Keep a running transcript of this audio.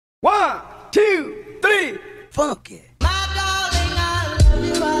1, 2, 3, funk it.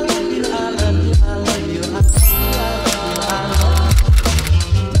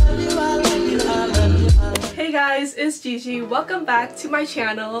 Hey guys, it's Gigi. Welcome back to my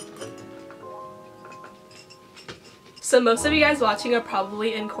channel. So most of you guys watching are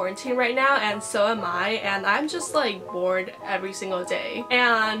probably in quarantine right now, and so am I, and I'm just like bored every single day.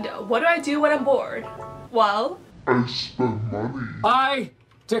 And what do I do when I'm bored? Well, I spend money. I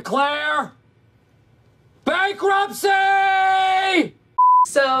declare bankruptcy!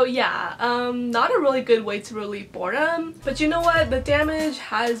 So yeah, not a really good way to relieve boredom, but you know what, the damage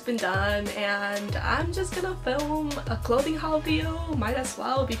has been done and I'm just gonna film a clothing haul video, might as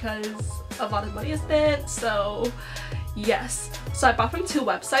well, because a lot of money is spent. So yes, so I bought from two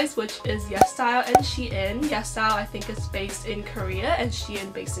websites, which is YesStyle and Shein. YesStyle I think is based in Korea and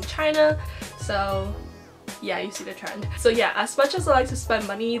Shein based in China, so yeah, you see the trend. So yeah, as much as I like to spend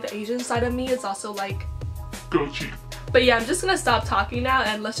money, the Asian side of me is also like, Go cheap. but yeah, I'm just gonna stop talking now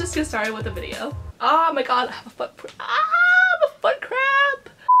and let's just get started with the video. Oh my god, I have a foot cramp!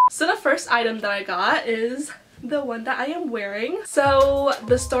 So the first item that I got is the one that I am wearing. So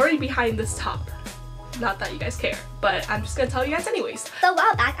the story behind this top, not that you guys care, but I'm just gonna tell you guys anyways. So a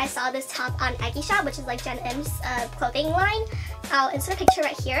while back I saw this top on Aggie Shop, which is like Denim's clothing line. I'll insert a picture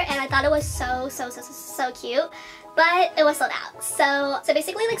right here, and I thought it was so cute, but it was sold out. So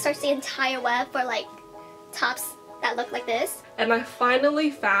basically like search the entire web for like tops that look like this, and I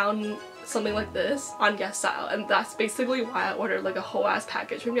finally found something like this on YesStyle, and that's basically why I ordered like a whole ass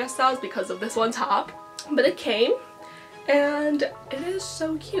package from YesStyle, is because of this one top. But it came and it is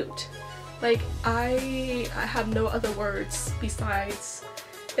so cute. Like I have no other words besides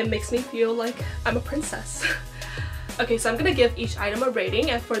it makes me feel like I'm a princess. Okay, so I'm gonna give each item a rating,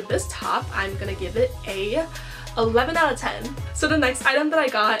 and for this top I'm gonna give it a 11 out of 10. So the next item that I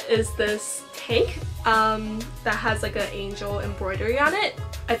got is this tank that has like an angel embroidery on it.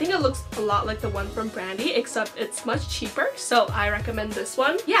 I think it looks a lot like the one from Brandy, except it's much cheaper, so I recommend this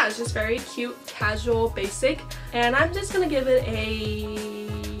one. Yeah, it's just very cute, casual, basic, and I'm just gonna give it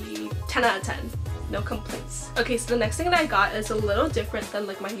a 10 out of 10. No complaints. Okay, so the next thing that I got is a little different than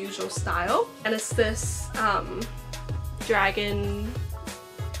like my usual style, and it's this dragon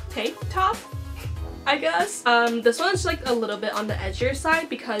tank top, I guess. This one's like a little bit on the edgier side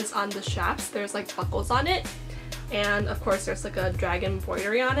because on the straps there's like buckles on it, and of course there's like a dragon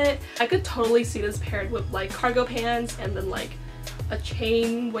embroidery on it. I could totally see this paired with like cargo pants and then like a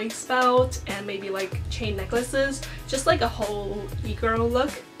chain waist belt and maybe like chain necklaces, just like a whole e-girl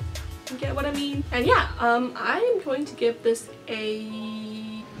look. You get what I mean? And yeah, I am going to give this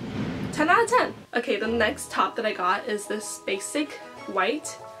a 10 out of 10. Okay, the next top that I got is this basic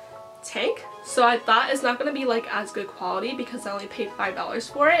white tank. So I thought it's not gonna be like as good quality because I only paid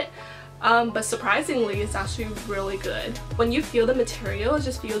 $5 for it, but surprisingly it's actually really good. When you feel the material, it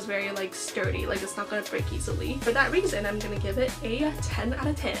just feels very like sturdy, like it's not gonna break easily. For that reason, I'm gonna give it a 10 out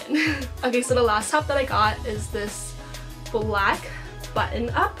of 10. Okay, so the last top that I got is this black button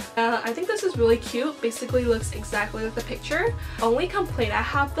up. I think this is really cute. Basically looks exactly like the picture. Only complaint I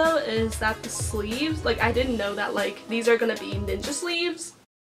have though is that the sleeves, like I didn't know that like these are gonna be ninja sleeves.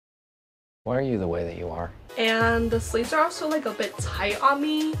 Why are you the way that you are? And the sleeves are also like a bit tight on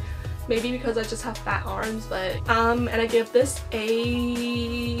me, maybe because I just have fat arms, but and I give this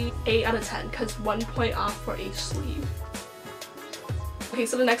a 8 out of 10 because 1 point off for each sleeve. Okay,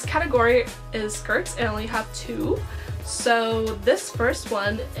 so the next category is skirts, and I only have two. So this first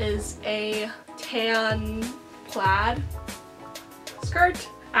one is a tan plaid skirt.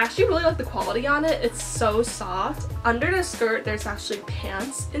 I actually really like the quality on it. It's so soft. Under the skirt there's actually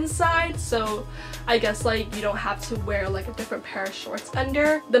pants inside, so I guess like you don't have to wear like a different pair of shorts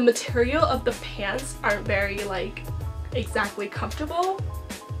under. The material of the pants aren't very like exactly comfortable,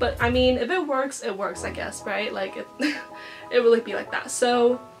 but I mean if it works, it works, I guess, right? Like it really be like that.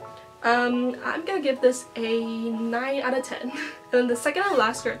 So I'm gonna give this a 9 out of 10. And then the second and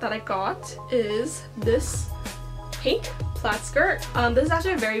last skirt that I got is this pink plaid skirt. This is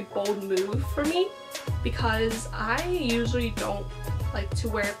actually a very bold move for me because I usually don't like to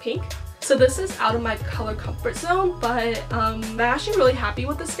wear pink. So this is out of my color comfort zone, but I'm actually really happy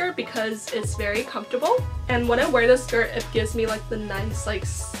with the skirt because it's very comfortable. And when I wear the skirt, it gives me like the nice like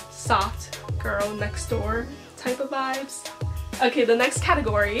soft girl next door type of vibes. Okay, the next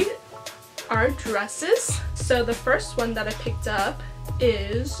category are dresses. So the first one that I picked up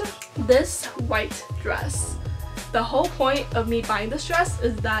is this white dress. The whole point of me buying this dress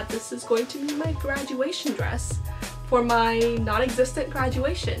is that this is going to be my graduation dress for my non-existent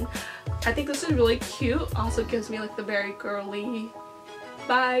graduation. I think this is really cute. Also gives me like the very girly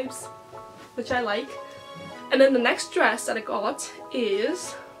vibes, which I like. And then the next dress that I got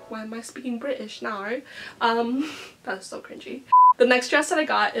is, why am I speaking British now? That's so cringy. The next dress that I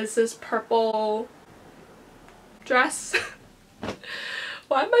got is this purple dress.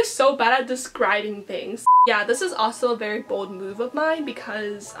 Why am I so bad at describing things? Yeah, this is also a very bold move of mine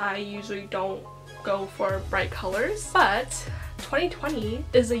because I usually don't go for bright colors. But 2020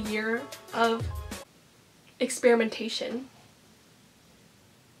 is a year of experimentation.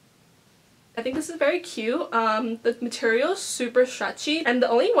 I think this is very cute. The material is super stretchy, and the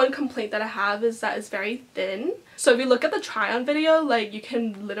only one complaint that I have is that it's very thin. So if you look at the try on video, like, you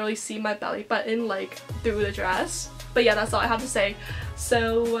can literally see my belly button like through the dress. But yeah, that's all I have to say.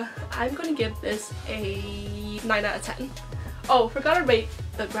 So I'm gonna give this a 9 out of 10. Oh, forgot to rate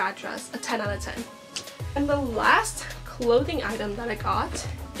the grad dress a 10 out of 10. And the last clothing item that I got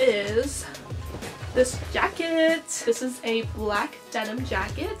is this jacket. This is a black denim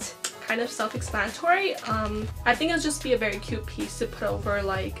jacket. Kind of self-explanatory. I think it'll just be a very cute piece to put over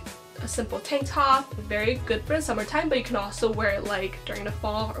like a simple tank top. Very good for the summertime, but you can also wear it like during the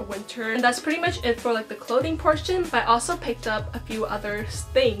fall or winter. And that's pretty much it for like the clothing portion. But I also picked up a few other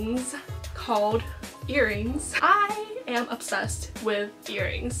things called earrings. I am obsessed with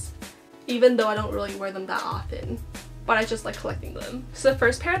earrings, even though I don't really wear them that often. But I just like collecting them. So the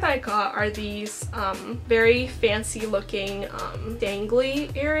first pair that I got are these very fancy looking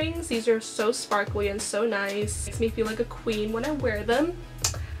dangly earrings. These are so sparkly and so nice. Makes me feel like a queen when I wear them.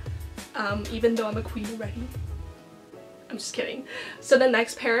 Even though I'm a queen already. I'm just kidding. So the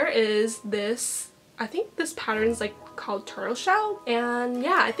next pair is this, I think this pattern is like called Tortoiseshell. And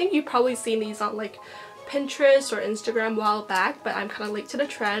yeah, I think you've probably seen these on like Pinterest or Instagram a while back, but I'm kind of late to the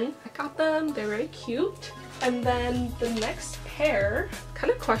trend. I got them, they're very cute. And then the next pair,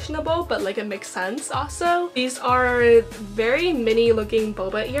 kind of questionable, but like it makes sense also. These are very mini looking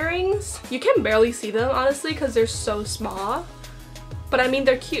boba earrings. You can barely see them honestly because they're so small, but I mean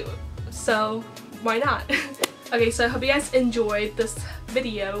they're cute, so why not? Okay, so I hope you guys enjoyed this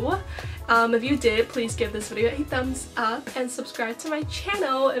video. If you did, please give this video a thumbs up and subscribe to my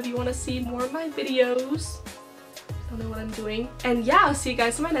channel if you want to see more of my videos. I don't know what I'm doing. And yeah, I'll see you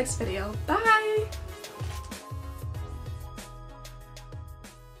guys in my next video. Bye!